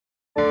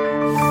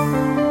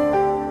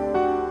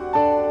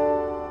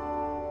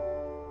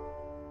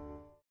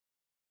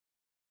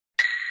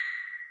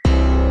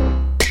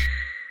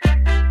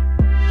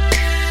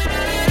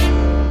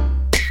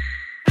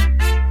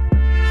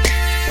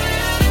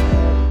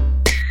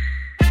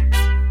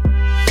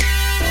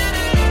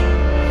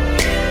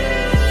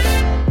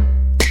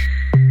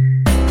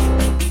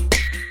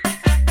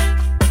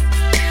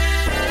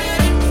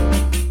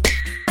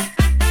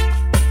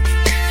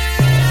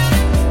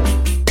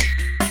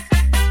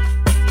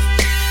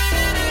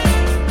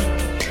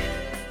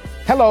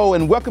Hello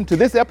and welcome to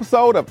this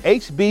episode of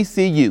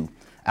HBCU.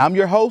 I'm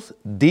your host,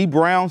 D.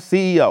 Brown,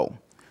 CEO.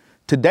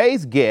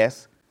 Today's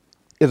guest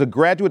is a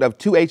graduate of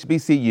two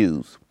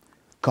HBCUs,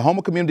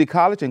 Coahoma Community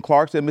College in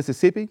Clarksville,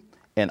 Mississippi,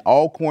 and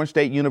Alcorn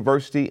State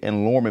University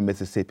in Lorman,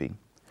 Mississippi.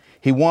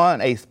 He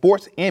won a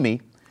Sports Emmy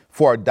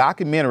for a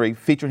documentary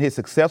featuring his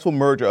successful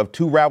merger of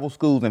two rival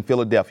schools in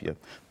Philadelphia.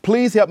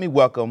 Please help me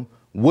welcome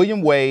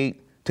William Wade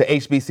to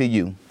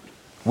HBCU.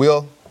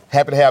 Will,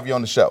 happy to have you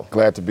on the show.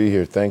 Glad to be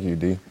here. Thank you,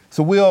 D.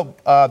 So Will,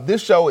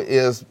 this show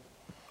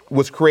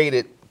was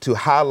created to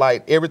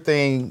highlight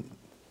everything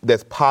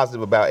that's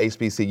positive about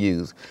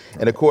HBCUs.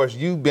 And of course,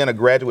 you've been a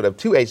graduate of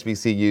two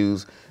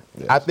HBCUs.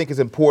 Yes. I think it's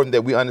important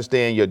that we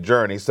understand your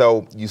journey.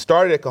 So you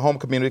started at Coahoma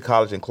Community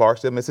College in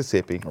Clarksville,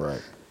 Mississippi. Right.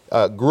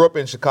 Grew up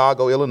in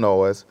Chicago,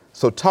 Illinois.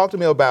 So talk to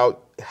me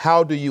about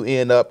how do you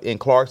end up in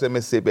Clarksville,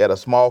 Mississippi at a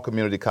small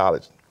community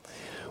college?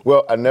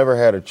 Well, I never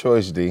had a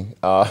choice, D.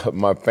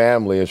 My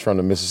family is from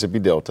the Mississippi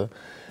Delta.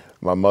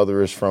 My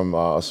mother is from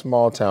a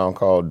small town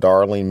called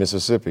Darling,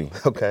 Mississippi.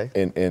 Okay.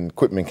 In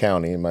Quitman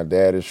County. And my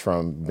dad is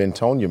from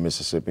Bentonia,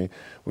 Mississippi,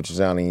 which is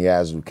down in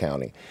Yazoo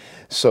County.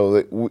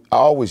 So I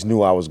always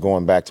knew I was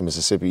going back to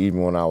Mississippi,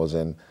 even when I was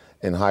in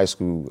high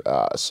school.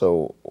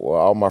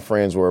 All my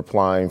friends were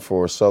applying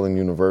for Southern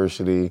Illinois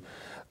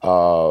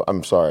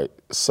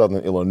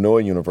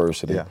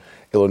University,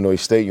 Illinois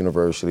State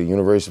University,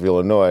 University of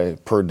Illinois,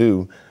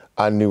 Purdue.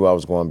 I knew I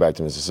was going back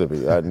to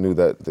Mississippi. I knew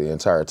that the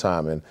entire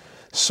time. And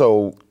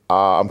so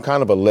I'm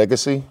kind of a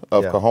legacy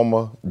of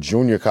Coahoma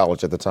Junior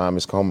College at the time.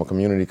 It's Coahoma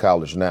Community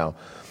College now.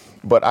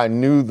 But I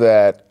knew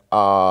that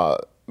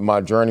my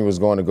journey was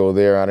going to go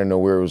there. I didn't know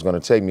where it was going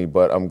to take me,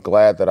 but I'm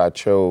glad that I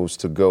chose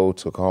to go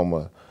to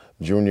Coahoma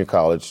Junior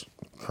College,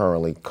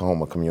 currently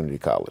Coahoma Community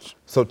College.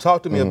 So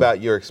talk to me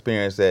about your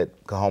experience at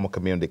Coahoma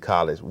Community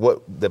College.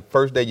 What the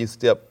first day you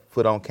stepped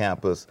foot on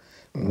campus,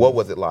 what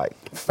was it like?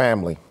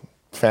 Family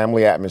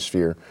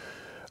atmosphere.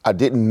 I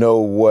didn't know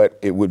what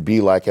it would be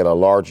like at a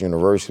large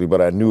university,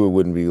 but I knew it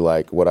wouldn't be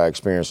like what I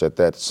experienced at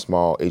that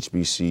small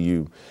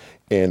HBCU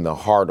in the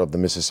heart of the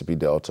Mississippi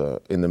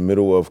Delta, in the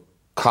middle of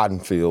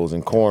cotton fields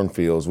and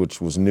cornfields, which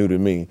was new to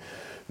me.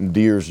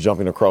 Deers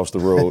jumping across the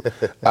road.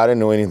 I didn't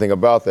know anything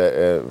about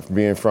that,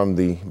 being from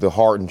the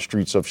hardened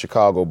streets of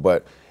Chicago,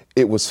 but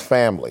it was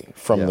family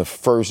from the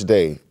first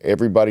day.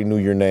 Everybody knew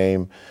your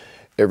name,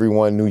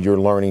 everyone knew your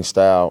learning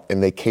style,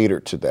 and they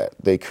catered to that.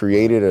 They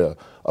created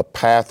a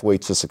pathway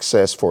to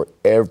success for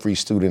every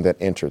student that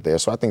entered there.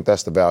 So I think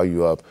that's the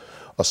value of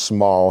a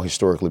small,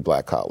 historically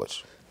black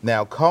college.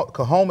 Now,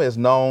 Coahoma is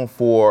known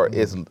for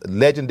its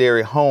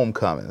legendary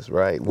homecomings,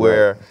 right?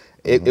 Where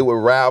it would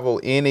rival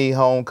any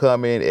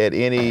homecoming at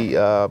any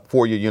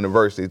four-year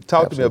university.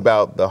 Talk to me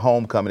about the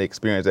homecoming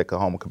experience at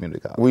Coahoma Community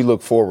College. We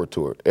look forward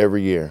to it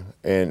every year,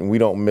 and we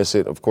don't miss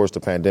it. Of course,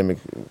 the pandemic,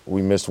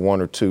 we missed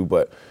one or two,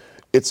 but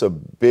it's a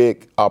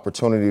big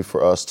opportunity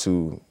for us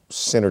to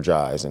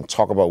synergize and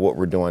talk about what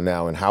we're doing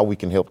now and how we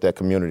can help that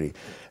community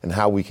and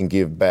how we can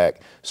give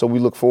back. So we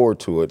look forward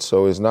to it.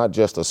 So it's not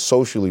just a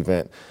social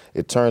event.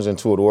 It turns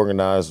into an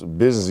organized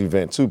business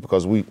event too,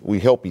 because we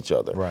help each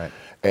other. Right.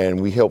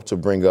 And we help to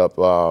bring up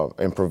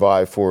and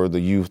provide for the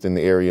youth in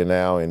the area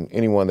now and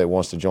anyone that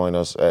wants to join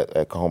us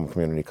at Coahoma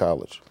Community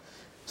College.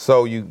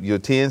 So you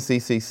attend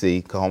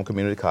CCC, Coahoma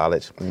Community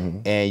College,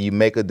 and you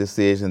make a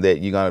decision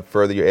that you're going to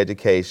further your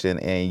education,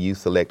 and you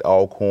select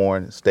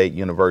Alcorn State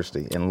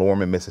University in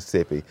Lorman,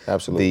 Mississippi.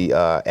 Absolutely.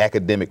 The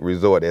academic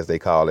resort, as they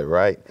call it,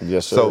 right?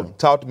 Yes, sir. So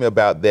talk to me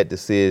about that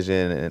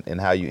decision and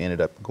how you ended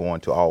up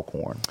going to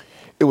Alcorn.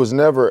 It was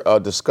never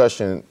a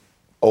discussion.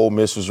 Ole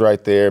Miss was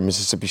right there,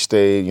 Mississippi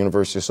State,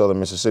 University of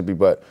Southern Mississippi,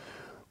 but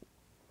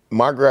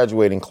my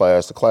graduating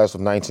class, the class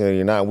of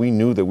 1989, we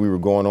knew that we were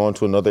going on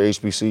to another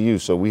HBCU,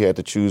 so we had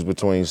to choose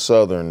between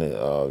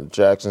Southern,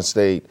 Jackson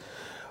State,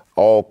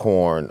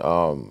 Alcorn,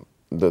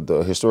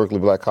 the historically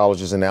black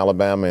colleges in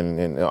Alabama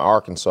and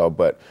Arkansas,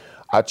 but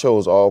I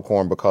chose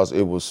Alcorn because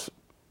it was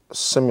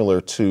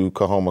similar to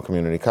Coahoma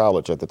Community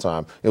College at the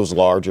time. It was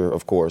larger,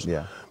 of course,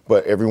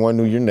 but everyone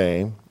knew your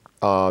name.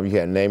 You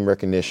had name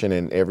recognition,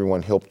 and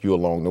everyone helped you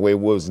along the way. It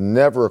was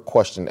never a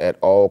question at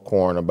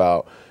Alcorn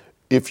about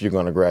if you're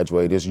going to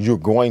graduate. You're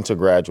going to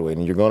graduate,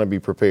 and you're going to be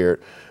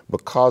prepared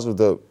because of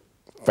the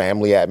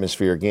family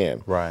atmosphere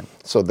again. Right.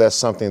 So that's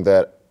something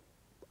that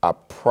I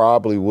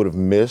probably would have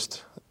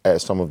missed at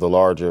some of the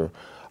larger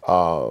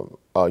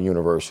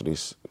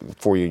universities,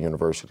 four-year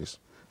universities.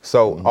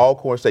 So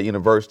Alcorn State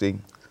University,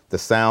 the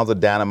sounds of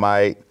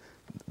dynamite,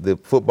 the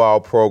football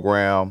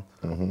program.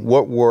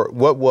 What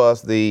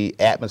was the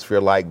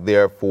atmosphere like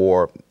there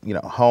for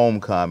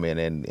homecoming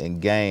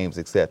and games,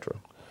 etc.?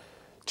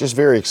 Just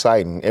very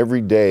exciting every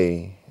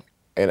day,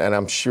 and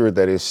I'm sure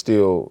that it's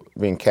still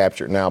being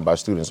captured now by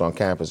students on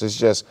campus. It's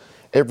just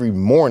every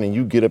morning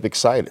you get up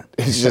excited.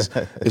 It's just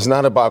it's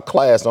not about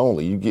class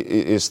only.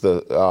 It's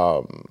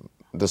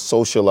the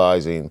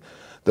socializing,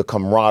 the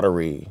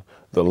camaraderie,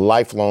 the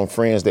lifelong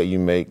friends that you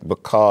make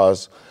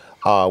because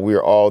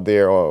we're all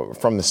there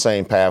from the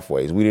same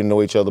pathways. We didn't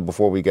know each other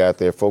before we got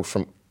there. Folks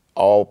from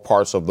all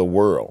parts of the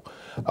world.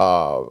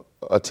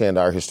 attend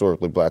our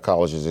historically black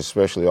colleges,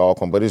 especially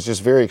Alcorn. But it's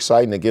just very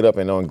exciting to get up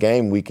and on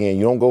game weekend,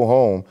 you don't go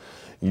home.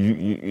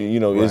 You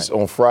know, Right. it's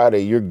on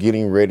Friday, you're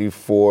getting ready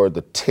for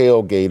the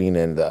tailgating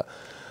and the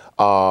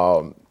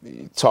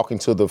talking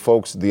to the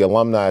folks, the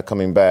alumni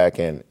coming back.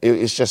 And it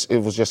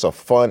was just a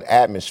fun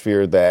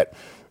atmosphere that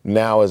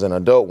now as an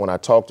adult, when I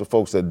talk to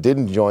folks that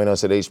didn't join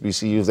us at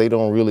HBCUs, they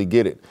don't really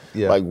get it.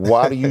 Yeah. Like,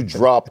 why do you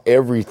drop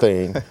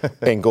everything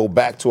and go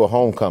back to a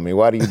homecoming?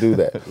 Why do you do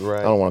that? Right.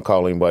 I don't want to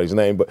call anybody's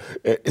name, but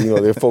you know,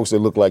 there are folks that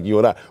look like you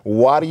and I.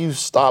 Why do you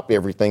stop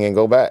everything and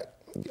go back?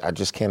 I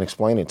just can't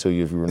explain it to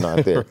you if you were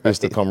not there. Right. It's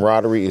the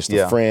camaraderie, it's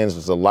the friends,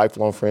 it's the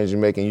lifelong friends you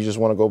make, and you just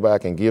want to go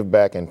back and give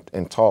back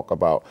and talk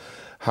about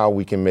how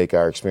we can make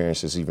our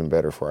experiences even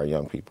better for our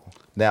young people.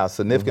 Now, a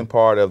significant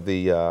part of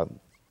the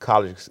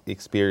college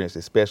experience,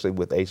 especially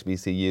with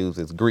HBCUs,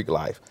 is Greek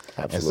life.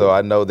 Absolutely. And so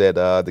I know that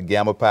the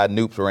Gamma Pi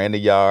Noops ran the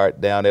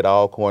yard down at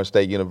Alcorn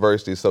State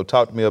University. So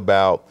talk to me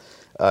about,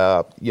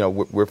 you know,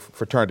 we're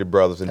fraternity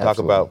brothers, and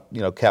Absolutely. talk about,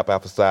 you know, Kappa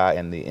Alpha Psi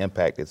and the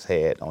impact it's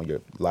had on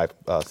your life,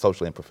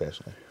 socially and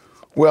professionally.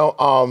 Well,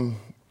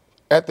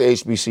 at the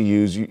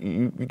HBCUs,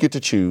 you get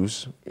to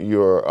choose.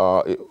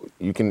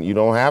 You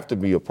don't have to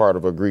be a part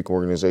of a Greek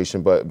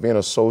organization, but being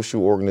a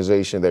social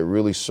organization that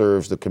really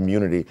serves the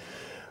community.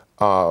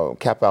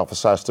 Kappa Alpha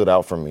Psi stood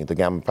out for me. The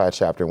Gamma Pi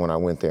chapter, when I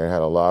went there,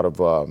 had a lot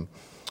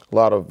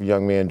of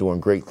young men doing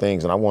great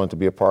things, and I wanted to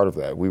be a part of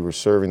that. We were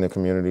serving the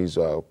communities,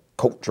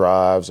 coat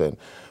drives and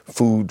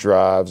food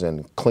drives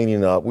and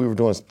cleaning up. We were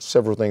doing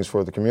several things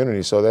for the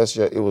community. So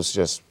it was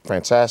just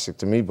fantastic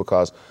to me,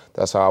 because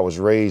that's how I was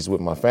raised with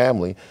my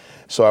family.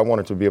 So I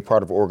wanted to be a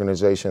part of an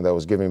organization that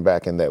was giving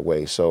back in that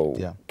way. So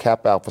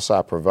Kappa Alpha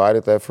Psi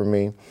provided that for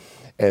me.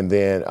 And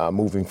then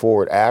moving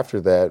forward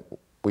after that,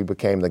 we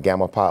became the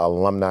Gamma Pi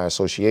Alumni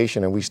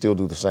Association, and we still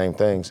do the same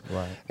things.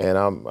 Right. And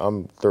I'm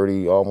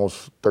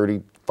almost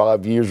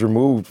 35 years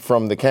removed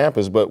from the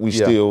campus, but we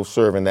still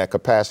serve in that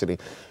capacity.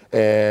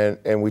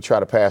 And we try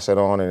to pass that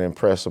on and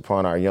impress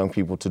upon our young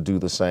people to do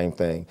the same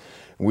thing.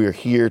 We're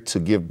here to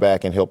give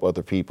back and help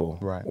other people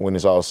when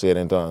it's all said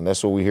and done.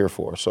 That's what we're here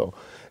for. So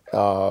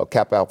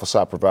Kappa Alpha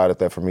Psi provided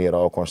that for me at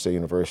Alcorn State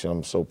University.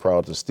 I'm so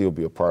proud to still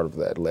be a part of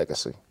that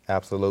legacy.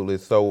 Absolutely.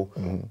 So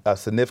a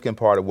significant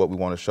part of what we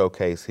want to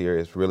showcase here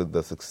is really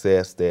the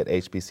success that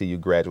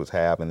HBCU graduates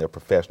have in their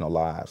professional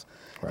lives.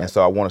 Right. And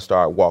so I want to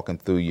start walking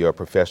through your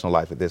professional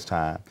life at this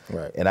time.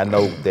 Right. And I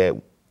know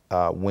that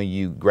when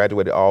you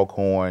graduated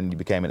Alcorn, you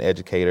became an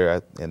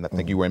educator, and I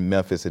think you were in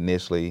Memphis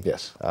initially,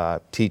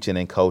 teaching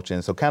and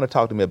coaching. So kind of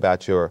talk to me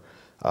about your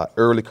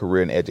early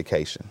career in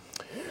education.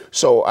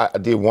 So I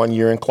did 1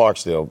 year in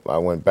Clarksdale. I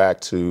went back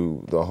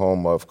to the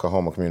home of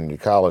Coahoma Community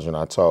College, and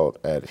I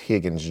taught at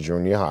Higgins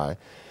Junior High,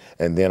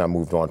 and then I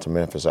moved on to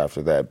Memphis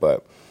after that.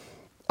 But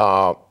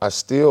I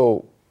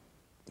still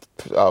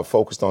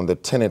focused on the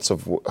tenets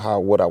of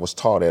what I was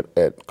taught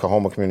at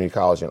Coahoma Community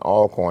College in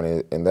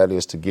Alcorn, and that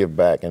is to give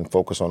back and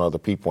focus on other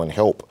people and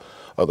help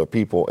other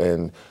people,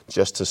 and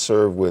just to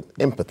serve with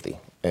empathy.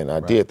 And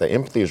I did. The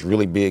empathy is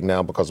really big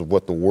now because of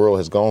what the world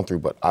has gone through.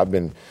 But I've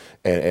been,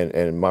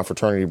 and my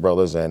fraternity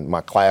brothers and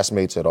my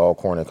classmates at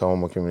Alcorn and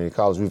Coahoma Community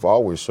College, we've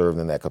always served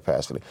in that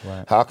capacity.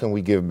 Right. How can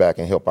we give back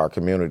and help our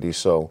community?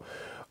 So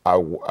I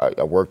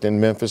worked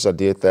in Memphis. I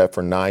did that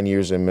for 9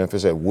 years in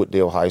Memphis at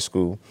Wooddale High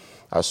School.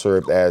 I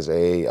served as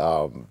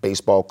a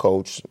baseball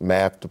coach,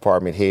 math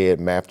department head,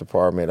 math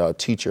department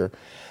teacher.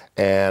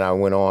 And I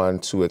went on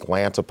to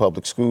Atlanta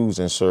Public Schools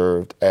and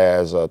served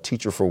as a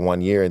teacher for 1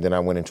 year, and then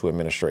I went into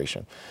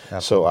administration.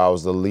 Absolutely. So I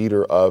was the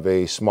leader of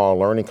a small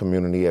learning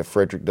community at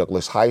Frederick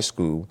Douglass High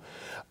School,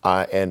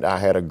 and I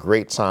had a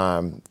great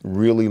time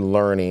really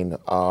learning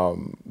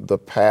the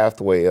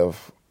pathway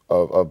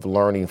of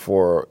learning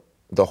for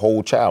the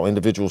whole child,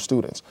 individual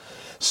students.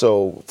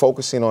 So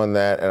focusing on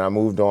that, and I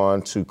moved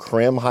on to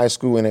Krim High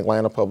School in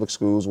Atlanta Public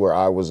Schools, where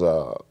I was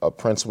a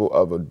principal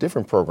of a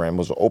different program. It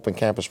was an open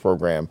campus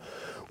program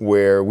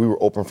where we were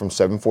open from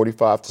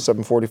 7:45 to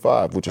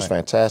 7:45, which was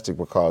fantastic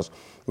because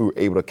we were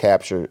able to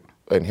capture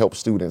and help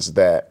students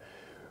that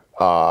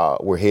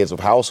were heads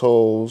of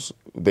households.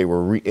 They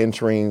were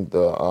re-entering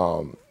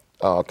the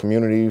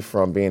community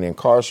from being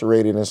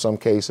incarcerated in some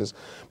cases,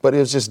 but it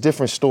was just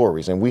different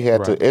stories, and we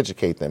had to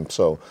educate them.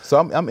 So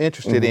I'm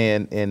interested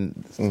in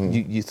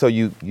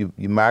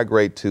you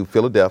migrate to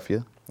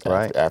Philadelphia,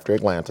 right? After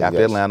Atlanta.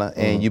 After Atlanta,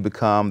 and you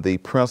become the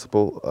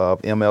principal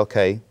of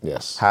MLK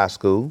High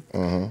School,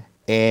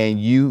 and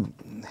you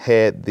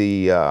had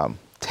the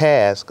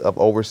task of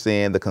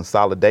overseeing the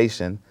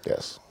consolidation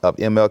of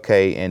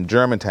MLK and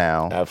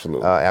Germantown.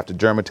 Absolutely. After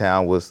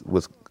Germantown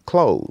was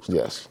closed.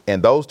 Yes.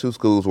 And those two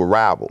schools were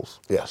rivals.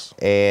 Yes.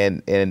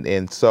 And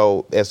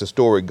so as the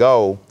story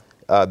go,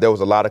 there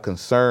was a lot of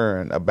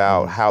concern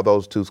about how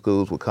those two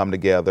schools would come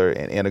together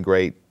and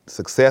integrate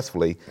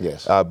successfully,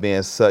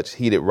 being such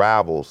heated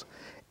rivals.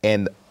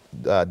 And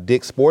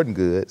Dick's Sporting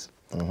Goods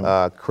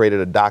created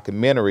a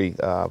documentary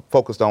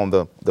focused on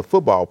the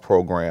football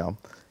program,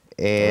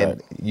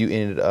 and you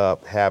ended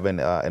up having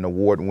an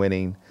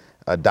award-winning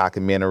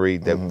documentary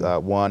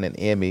that won an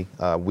Emmy.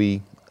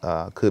 We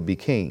could be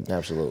king.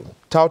 Absolutely.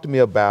 Talk to me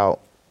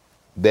about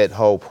that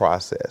whole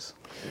process.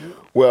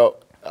 Well,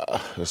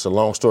 it's a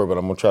long story, but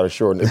I'm going to try to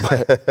shorten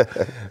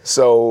it.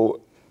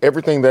 So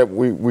everything that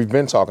we've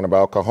been talking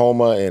about,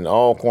 Coahoma and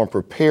Alcorn,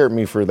 prepared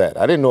me for that.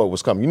 I didn't know it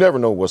was coming. You never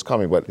know what's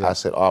coming, but I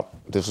said,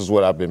 this is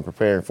what I've been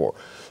preparing for.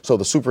 So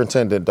the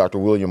superintendent, Dr.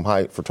 William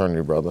Height,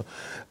 fraternity brother,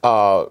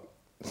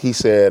 he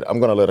said, I'm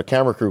going to let a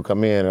camera crew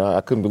come in. And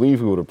I couldn't believe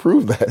he would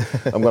approve that.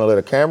 I'm going to let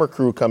a camera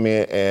crew come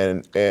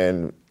in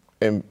and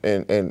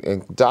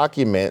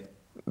document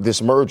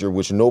this merger,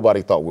 which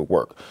nobody thought would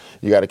work.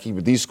 You got to keep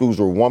it. These schools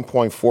were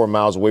 1.4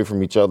 miles away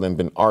from each other and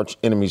been arch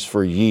enemies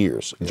for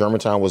years. Yeah.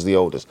 Germantown was the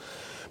oldest.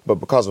 But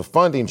because of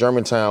funding,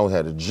 Germantown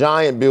had a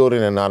giant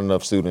building and not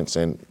enough students,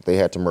 and they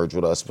had to merge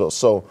with us.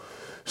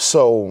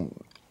 So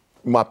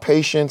my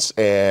patience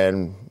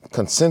and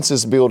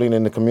consensus building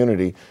in the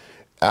community,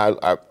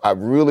 I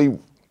really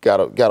got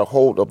a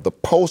hold of the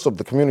pulse of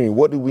the community.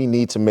 What do we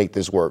need to make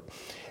this work?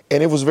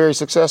 And it was very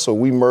successful.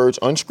 We merged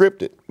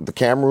unscripted. The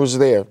camera was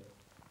there.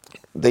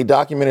 They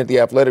documented the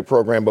athletic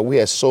program, but we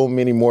had so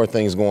many more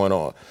things going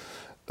on.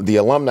 The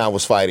alumni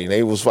was fighting.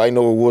 They was fighting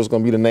over what was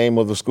going to be the name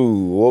of the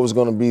school, what was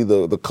going to be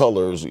the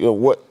colors,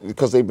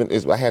 because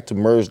I had to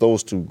merge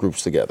those two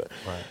groups together.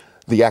 Right.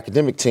 The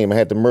academic team, I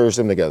had to merge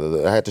them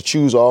together. I had to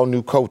choose all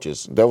new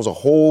coaches. There was a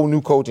whole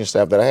new coaching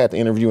staff that I had to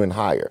interview and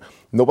hire.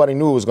 Nobody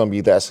knew it was going to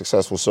be that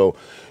successful. So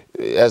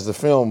as the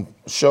film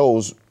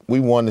shows, we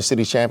won the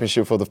city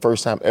championship for the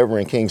first time ever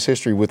in King's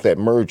history with that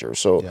merger.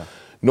 So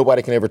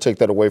nobody can ever take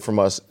that away from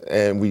us.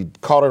 And we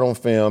caught it on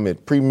film.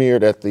 It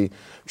premiered at the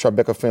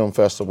Tribeca Film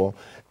Festival.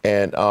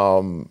 And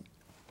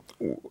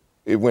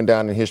it went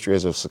down in history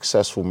as a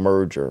successful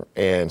merger,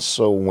 and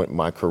so went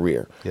my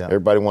career. Yeah.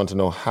 Everybody wanted to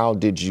know, how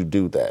did you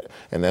do that?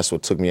 And that's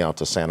what took me out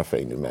to Santa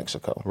Fe, New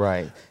Mexico.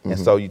 Right. Mm-hmm. And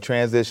so you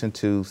transitioned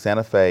to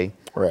Santa Fe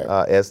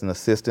as an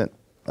assistant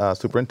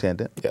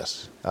superintendent.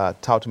 Yes.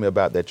 Talk to me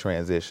about that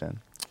transition.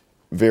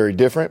 Very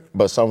different,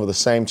 but some of the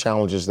same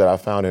challenges that I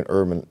found in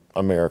urban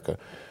America.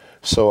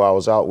 So I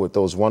was out with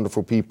those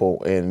wonderful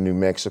people in New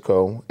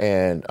Mexico,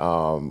 and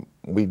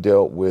we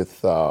dealt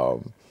with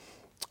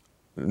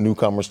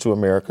newcomers to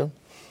America.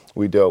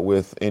 We dealt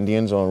with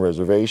Indians on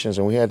reservations,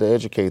 and we had to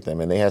educate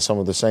them. And they had some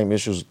of the same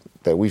issues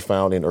that we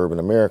found in urban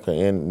America,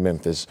 in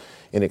Memphis,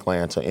 in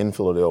Atlanta, in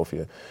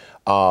Philadelphia.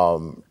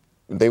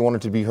 They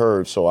wanted to be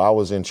heard, so I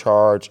was in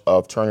charge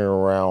of turning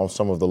around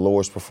some of the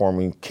lowest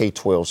performing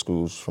K-12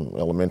 schools from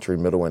elementary,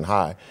 middle, and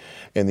high.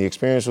 And the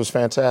experience was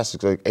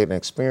fantastic, an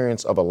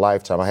experience of a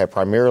lifetime. I had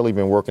primarily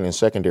been working in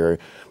secondary,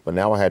 but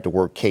now I had to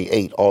work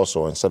K-8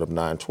 also instead of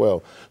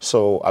 9-12.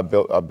 So I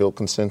built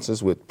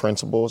consensus with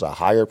principals. I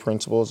hired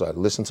principals. I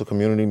listened to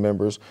community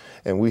members,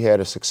 and we had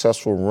a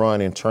successful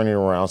run in turning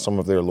around some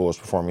of their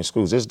lowest performing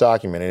schools. It's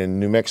documented. In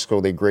New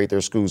Mexico, they grade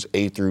their schools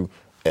A through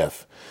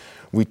F.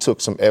 We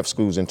took some F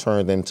schools and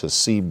turned them to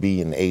C,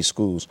 B, and A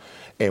schools.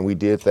 And we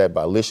did that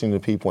by listening to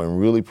people and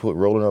really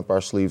rolling up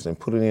our sleeves and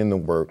putting in the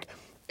work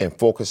and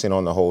focusing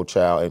on the whole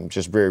child. And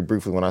just very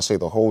briefly, when I say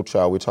the whole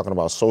child, we're talking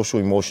about social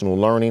emotional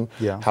learning,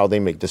 how they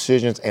make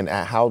decisions, and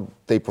how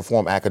they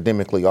perform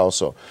academically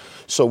also.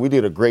 So we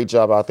did a great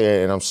job out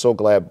there, and I'm so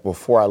glad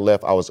before I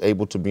left, I was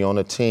able to be on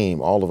a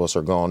team. All of us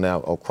are gone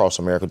now across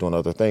America doing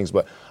other things,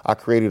 but I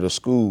created a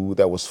school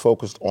that was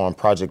focused on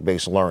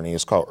project-based learning.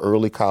 It's called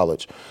Early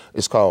College.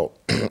 It's called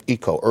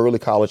ECO, Early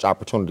College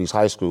Opportunities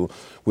High School,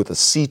 with a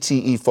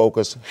CTE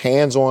focus,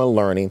 hands-on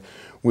learning,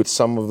 with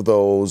some of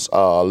those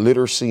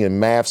literacy and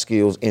math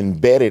skills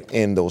embedded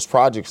in those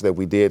projects that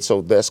we did.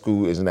 So that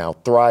school is now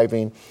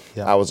thriving.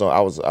 Yeah.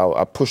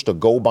 I pushed a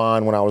GO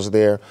bond when I was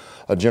there,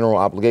 a general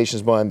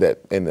obligations bond,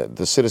 and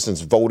the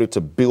citizens voted to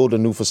build a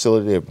new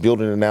facility. They're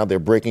building it now. They're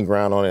breaking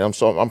ground on it.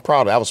 I'm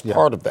proud of it. I was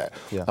part of that.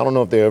 Yeah. I don't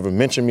know if they ever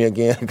mentioned me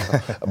again,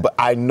 but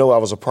I know I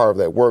was a part of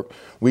that work.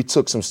 We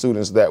took some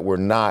students that were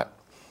not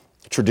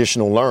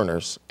traditional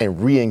learners and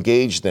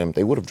re-engaged them.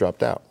 They would have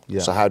dropped out.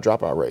 It's a high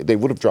dropout rate. They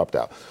would have dropped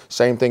out.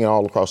 Same thing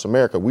all across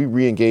America. We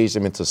re-engaged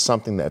them into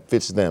something that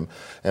fits them,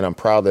 and I'm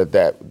proud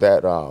that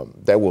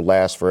will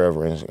last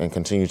forever and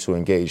continue to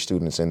engage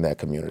students in that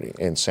community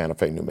in Santa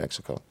Fe, New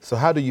Mexico. So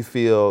how do you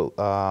feel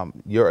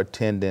your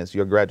attendance,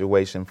 your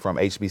graduation from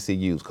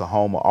HBCUs,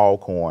 Coahoma,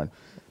 Alcorn,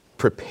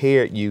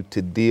 prepared you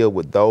to deal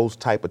with those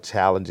type of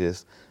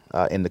challenges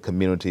in the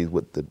communities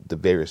with the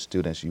various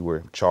students you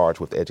were charged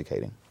with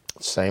educating?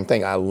 Same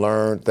thing. I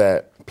learned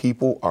that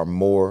people are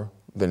more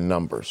than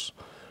numbers.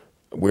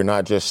 We're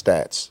not just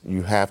stats.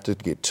 You have to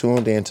get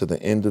tuned into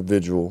the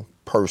individual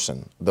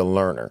person, the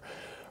learner.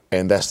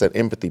 And that's that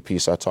empathy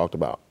piece I talked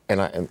about.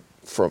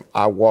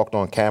 I walked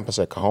on campus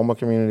at Coahoma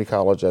Community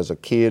College as a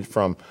kid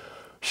from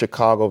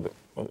Chicago.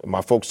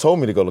 My folks told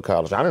me to go to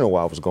college. I didn't know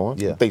why I was going.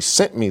 Yeah. They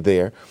sent me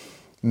there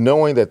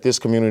knowing that this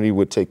community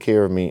would take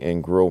care of me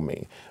and grow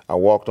me. I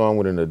walked on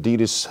with an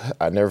Adidas,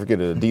 I never forget,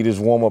 an Adidas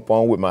warm-up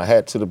on with my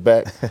hat to the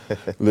back,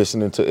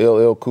 listening to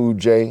LL Cool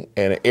J,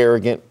 and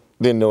arrogant,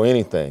 didn't know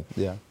anything.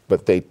 Yeah.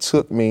 But they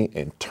took me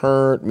and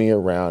turned me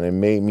around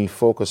and made me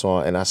focus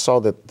on, and I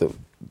saw that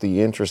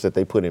the interest that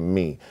they put in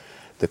me,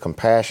 the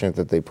compassion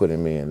that they put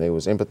in me, and they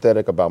was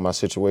empathetic about my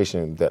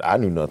situation that I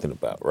knew nothing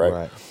about,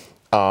 right?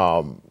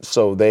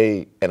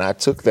 And I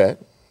took that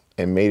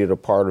and made it a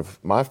part of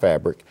my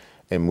fabric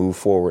and moved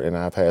forward, and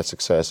I've had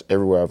success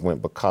everywhere I've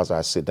went because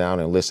I sit down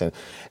and listen.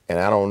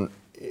 And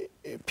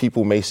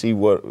people may see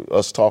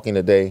us talking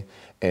today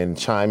and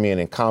chime in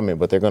and comment,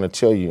 but they're going to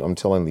tell you I'm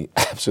telling the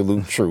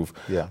absolute truth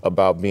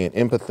about being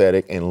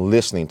empathetic and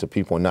listening to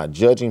people and not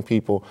judging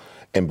people,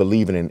 and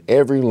believing in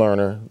every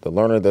learner, the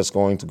learner that's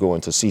going to go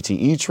into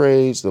CTE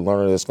trades, the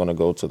learner that's going to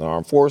go to the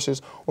armed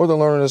forces, or the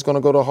learner that's going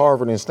to go to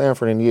Harvard and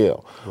Stanford and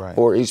Yale,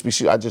 or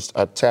HBCU.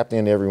 I tapped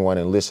in everyone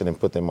and listened and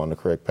put them on the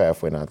correct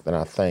pathway, and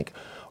I thank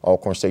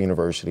Alcorn State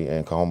University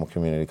and Coahoma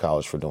Community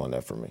College for doing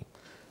that for me.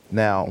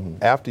 Now,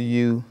 after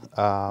you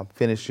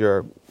finished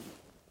your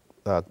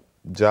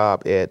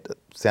job at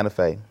Santa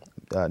Fe,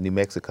 New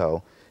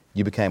Mexico,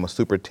 you became a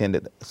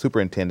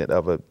superintendent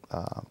of a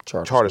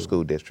charter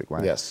school district,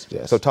 right? Yes.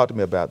 So talk to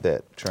me about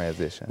that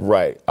transition.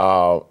 Right.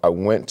 I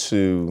went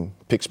to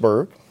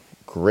Pittsburgh,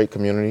 great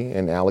community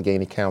in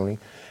Allegheny County,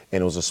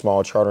 and it was a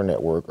small charter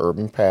network,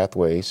 Urban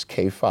Pathways,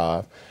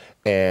 K-5,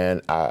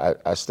 and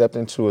I stepped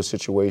into a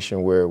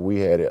situation where we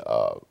had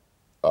a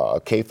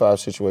K-5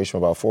 situation,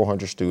 about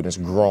 400 students,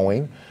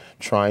 growing,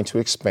 trying to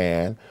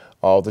expand.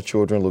 All the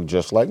children looked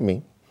just like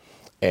me,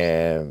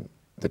 and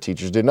the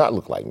teachers did not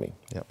look like me.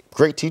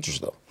 Great teachers,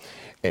 though.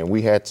 And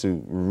we had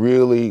to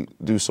really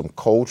do some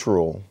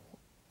cultural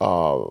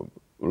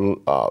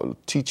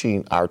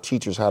teaching our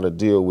teachers how to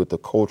deal with the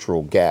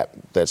cultural gap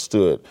that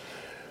stood.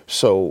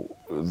 So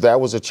that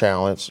was a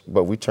challenge,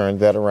 but we turned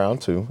that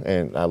around too.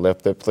 And I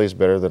left that place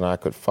better than I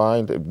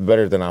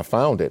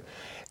found it.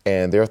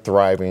 And they're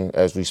thriving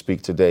as we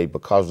speak today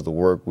because of the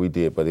work we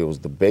did. But it was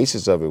the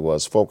basis of it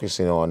was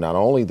focusing on not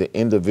only the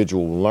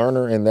individual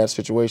learner in that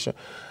situation,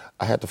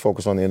 I had to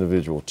focus on the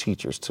individual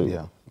teachers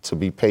too, to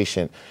be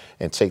patient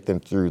and take them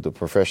through the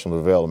professional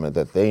development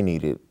that they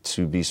needed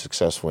to be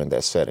successful in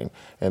that setting.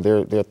 And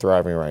they're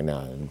thriving right now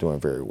and doing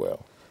very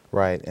well.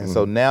 Right, and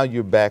so now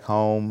you're back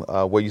home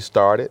where you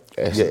started.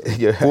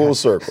 You're full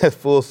circle.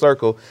 Full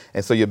circle,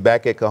 and so you're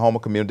back at Coahoma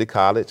Community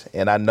College,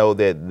 and I know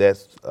that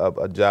that's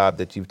a job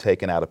that you've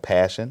taken out of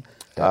passion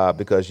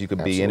because you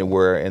could be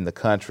anywhere in the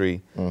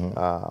country,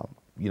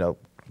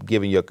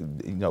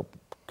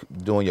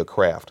 doing your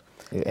craft.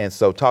 And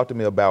so talk to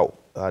me about,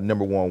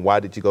 number one, why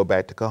did you go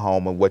back to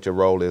Coahoma, what your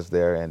role is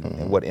there,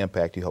 and what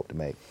impact you hope to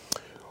make?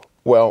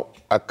 Well,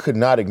 I could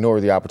not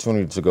ignore the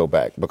opportunity to go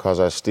back because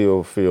I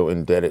still feel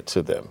indebted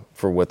to them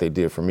for what they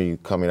did for me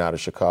coming out of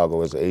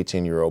Chicago as an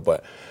 18-year-old.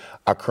 But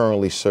I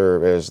currently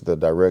serve as the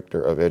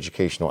Director of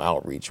Educational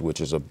Outreach,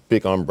 which is a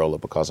big umbrella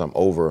because I'm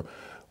over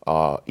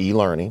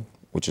e-learning,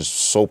 which is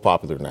so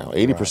popular now.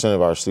 80%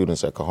 of our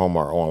students at Coahoma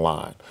are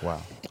online.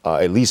 Wow.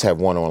 At least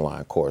have one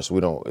online course.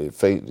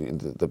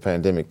 The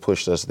pandemic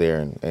pushed us there,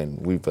 and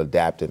we've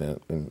adapted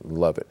and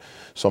love it.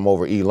 So I'm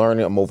over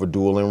e-learning, I'm over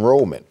dual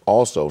enrollment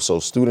also. So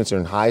students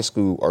in high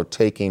school are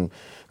taking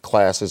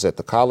classes at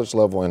the college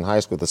level and high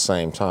school at the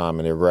same time,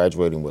 and they're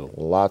graduating with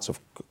lots of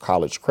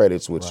college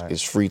credits, which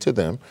is free to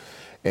them,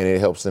 and it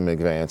helps them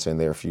advance in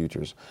their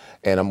futures.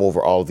 And I'm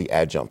over all the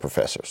adjunct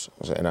professors,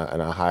 and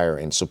I hire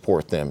and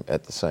support them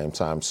at the same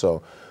time.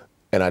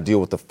 And I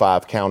deal with the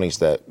 5 counties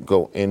that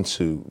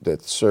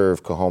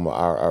serve Coahoma,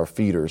 our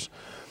feeders.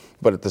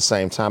 But at the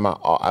same time,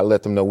 I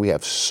let them know we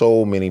have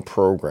so many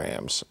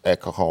programs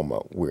at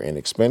Coahoma. We're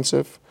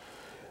inexpensive.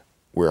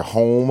 We're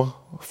home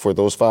for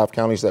those 5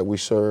 counties that we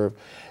serve.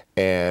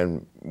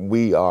 And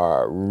we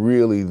are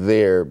really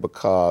there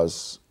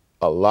because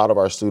a lot of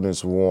our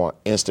students want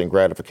instant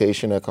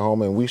gratification at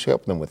Coahoma, and we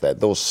help them with that,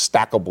 those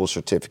stackable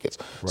certificates.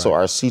 So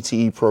our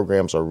CTE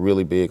programs are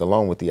really big,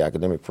 along with the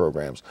academic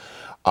programs.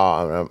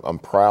 I'm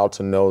proud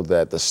to know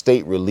that the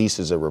state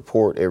releases a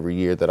report every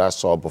year that I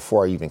saw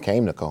before I even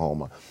came to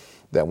Coahoma,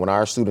 that when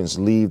our students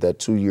leave that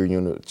two-year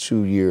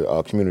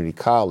community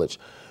college,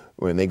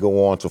 when they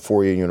go on to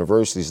 4-year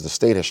universities, the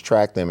state has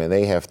tracked them and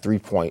they have a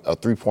 3.1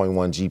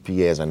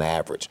 GPA as an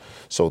average.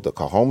 So the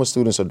Coahoma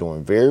students are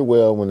doing very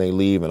well when they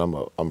leave, and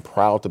I'm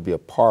proud to be a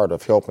part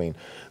of helping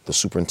the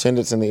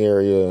superintendents in the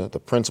area, the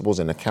principals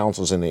and the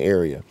councils in the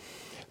area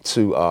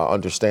to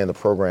understand the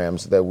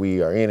programs that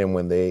we are in, and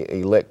when they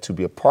elect to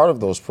be a part of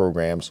those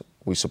programs,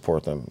 we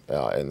support them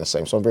in the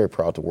same. So I'm very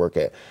proud to work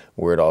at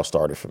where it all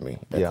started for me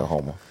at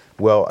Coahoma.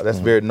 Well, that's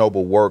very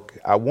noble work.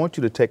 I want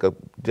you to take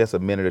just a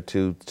minute or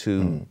two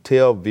to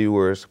tell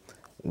viewers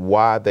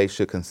why they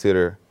should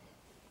consider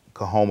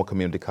Coahoma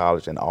Community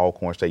College and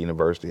Alcorn State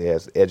University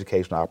as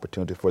educational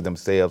opportunity for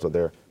themselves or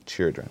their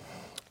children.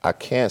 I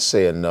can't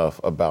say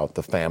enough about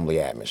the family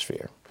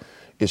atmosphere.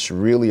 It's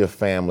really a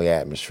family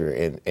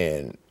atmosphere,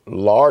 and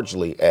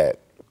largely at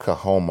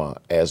Coahoma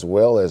as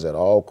well as at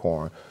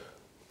Alcorn,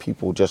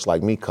 people just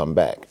like me come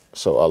back.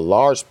 So a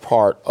large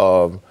part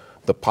of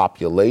the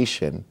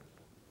population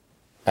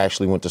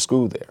actually went to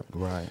school there.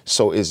 Right.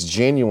 So it's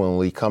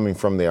genuinely coming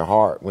from their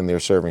heart when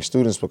they're serving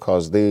students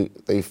because they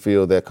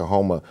feel that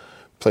Coahoma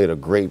played a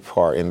great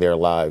part in their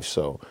lives.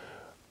 So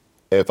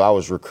if I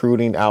was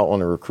recruiting out on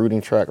the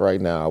recruiting track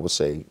right now, I would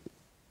say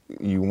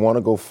you want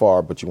to go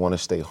far, but you want to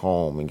stay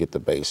home and get the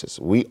basics.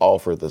 We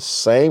offer the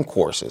same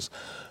courses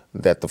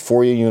that the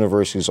four-year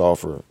universities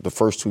offer the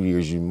first 2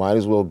 years. You might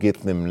as well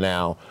get them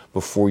now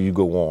before you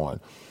go on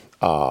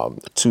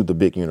to the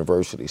big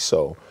universities.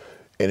 So,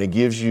 and it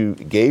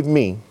gave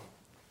me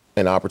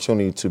an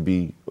opportunity to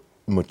be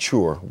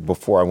mature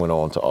before I went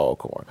on to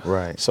Alcorn.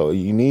 Right. So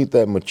you need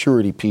that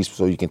maturity piece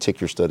so you can take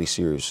your study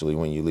seriously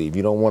when you leave.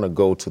 You don't want to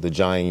go to the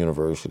giant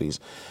universities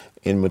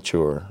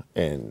immature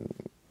and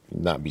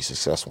not be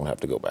successful and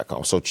have to go back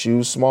home. So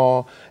choose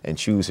small and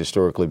choose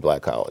historically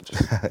black colleges.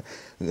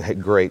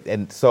 Great.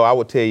 And so I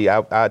would tell you,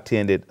 I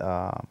attended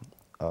a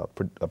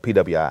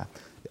PWI,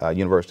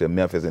 University of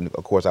Memphis, and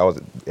of course I was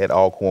at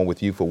Alcorn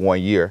with you for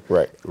 1 year.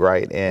 Right.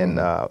 Right. And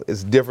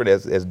it's different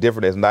as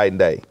different as night and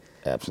day.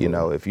 Absolutely. You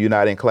know, if you're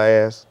not in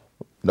class,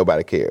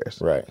 nobody cares.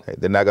 Right. Okay?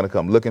 They're not going to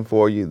come looking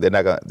for you. They're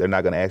not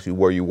going to ask you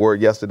where you were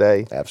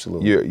yesterday.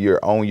 Absolutely.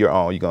 You're on your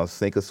own. You're going to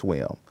sink or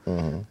swim.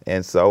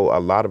 And so a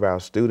lot of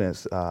our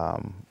students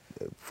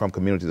from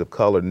communities of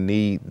color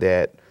need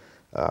that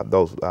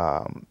those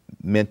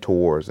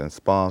mentors and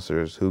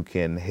sponsors who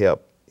can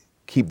help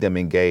keep them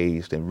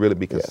engaged and really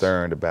be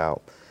concerned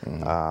about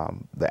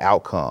the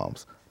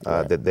outcomes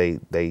that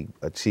they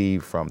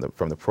achieve from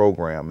the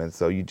program. And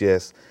so you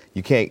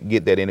can't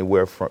get that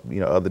anywhere from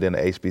other than the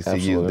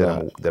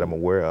HBCU that I'm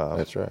aware of.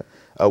 That's right.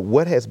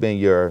 What has been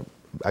your,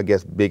 I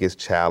guess, biggest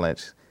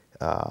challenge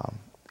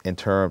in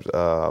terms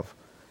of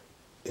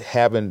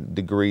having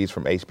degrees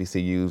from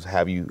HBCUs?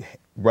 Have you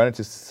run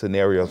into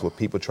scenarios where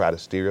people try to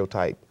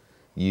stereotype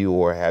you,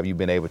 or have you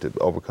been able to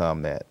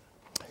overcome that?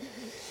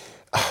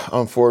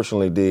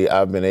 Unfortunately, D,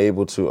 I've been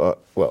able to,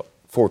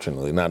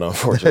 fortunately, not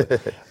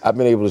unfortunately, I've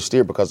been able to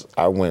steer because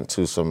I went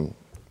to some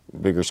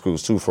bigger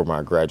schools too for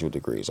my graduate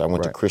degrees. I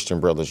went to Christian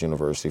Brothers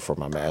University for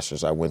my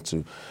master's. I went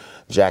to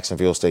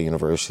Jacksonville State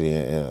University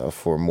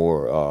for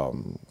more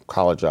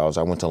college hours.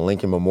 I went to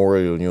Lincoln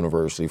Memorial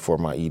University for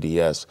my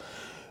EDS.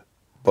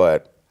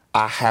 But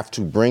I have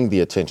to bring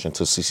the attention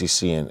to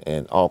CCC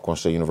and Alcorn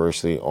State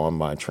University on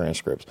my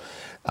transcripts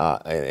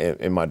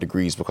and my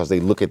degrees because they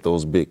look at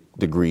those big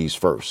degrees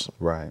first.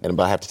 Right.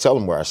 But I have to tell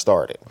them where I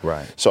started.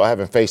 Right. So I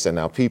haven't faced that.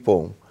 Now,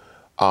 people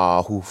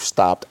who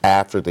stopped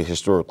after the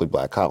historically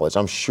black college,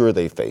 I'm sure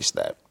they faced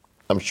that.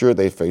 I'm sure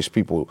they faced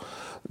people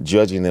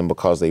judging them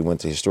because they went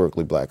to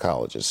historically black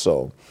colleges.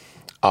 So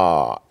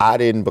I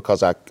didn't,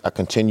 because I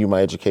continue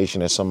my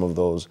education at some of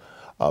those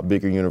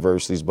bigger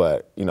universities,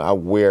 but I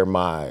wear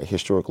my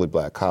historically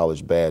black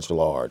college badge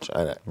large.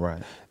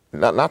 Right.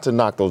 Not to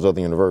knock those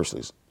other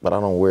universities, but I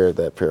don't wear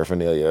that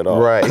paraphernalia at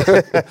all. Right.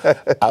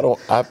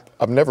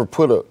 I've never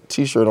put a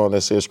T-shirt on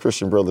that says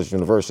Christian Brothers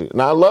University.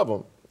 Now I love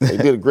them; they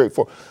did a great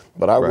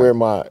but I wear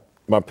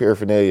my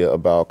paraphernalia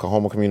about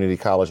Coahoma Community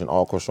College and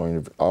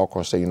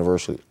Alcorn State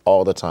University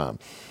all the time.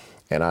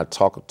 And I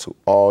talk to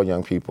all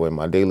young people in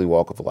my daily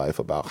walk of life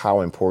about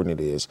how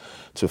important it is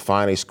to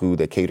find a school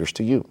that caters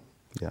to you.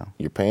 Yeah.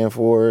 You're paying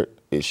for it.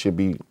 It should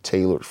be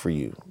tailored for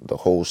you, the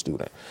whole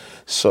student.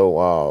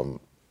 So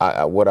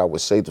what I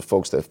would say to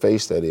folks that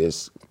face that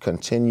is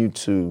continue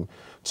to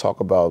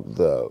talk about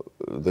the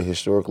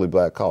historically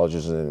black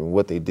colleges and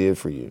what they did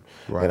for you.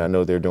 Right. And I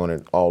know they're doing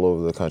it all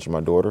over the country.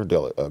 My daughter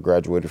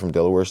graduated from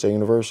Delaware State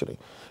University.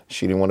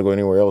 She didn't want to go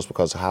anywhere else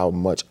because of how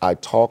much I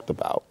talked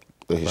about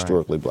the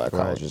historically black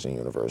colleges and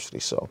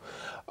universities. So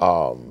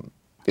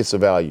it's a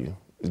value.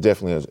 It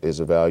definitely is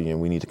a value, and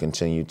we need to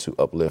continue to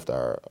uplift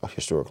our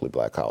historically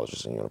black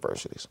colleges and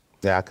universities.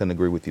 Yeah, I couldn't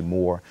agree with you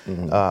more.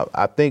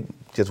 I think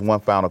just one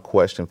final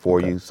question for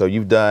you. So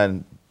you've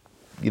done,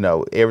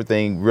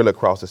 everything really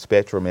across the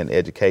spectrum in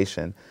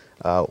education.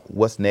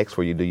 What's next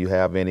for you? Do you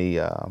have any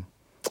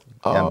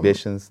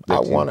ambitions? I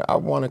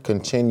want to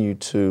continue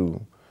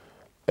to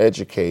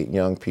educate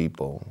young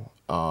people.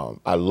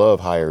 I love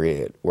higher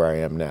ed where I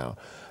am now.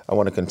 I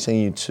want to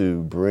continue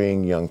to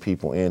bring young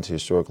people into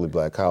historically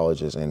black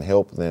colleges and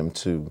help them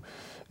to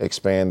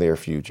expand their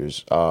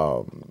futures.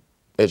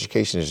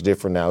 Education is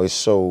different now. It's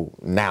so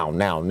now.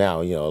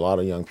 A lot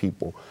of young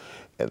people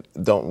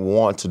don't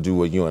want to do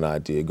what you and I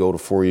did, go to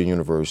four-year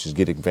universities,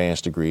 get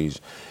advanced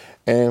degrees,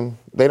 and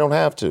they don't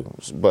have to.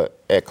 But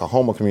at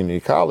Coahoma Community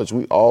College,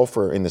 we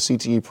offer in the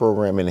CTE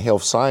program in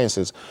health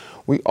sciences,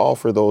 we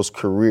offer those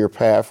career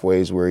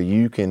pathways where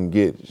you can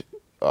get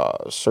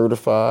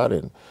certified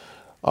and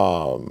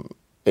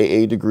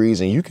AA degrees,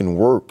 and you can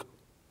work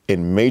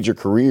in major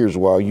careers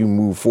while you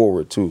move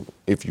forward to,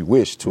 if you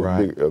wish, to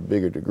a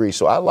bigger degree.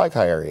 So I like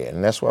higher ed,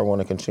 and that's where I want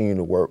to continue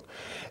to work.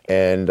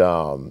 And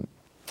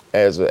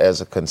as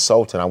a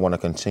consultant, I want to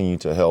continue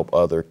to help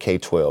other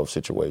K-12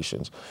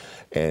 situations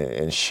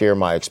and share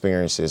my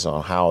experiences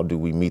on how do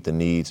we meet the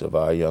needs of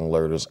our young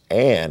learners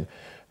and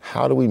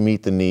how do we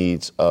meet the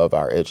needs of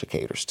our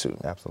educators too.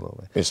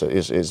 Absolutely.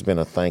 It's been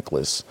a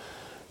thankless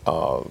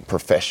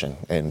profession,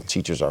 and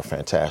teachers are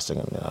fantastic,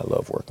 and I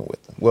love working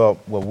with them. Well,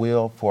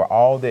 Will, for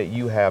all that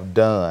you have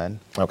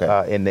done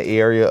in the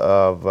area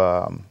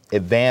of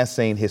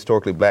advancing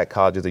historically black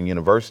colleges and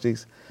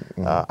universities,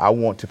 I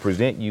want to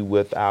present you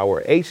with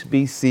our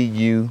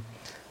HBCU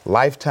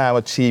Lifetime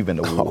Achievement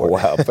Award. Oh,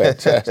 wow,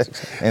 fantastic.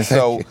 And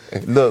so,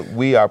 look,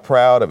 we are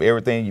proud of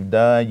everything you've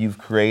done. You've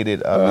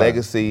created a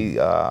legacy.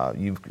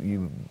 You've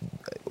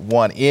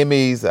won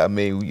Emmys. I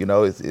mean, you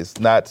know, it's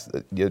not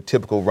your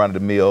typical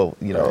run-of-the-mill,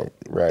 you know,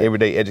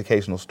 everyday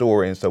educational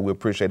story. And so we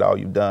appreciate all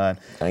you've done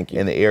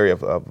in the area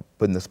of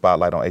putting the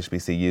spotlight on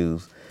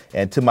HBCUs.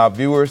 And to my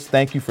viewers,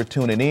 thank you for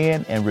tuning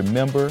in. And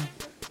remember,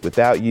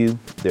 without you,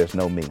 there's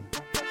no me.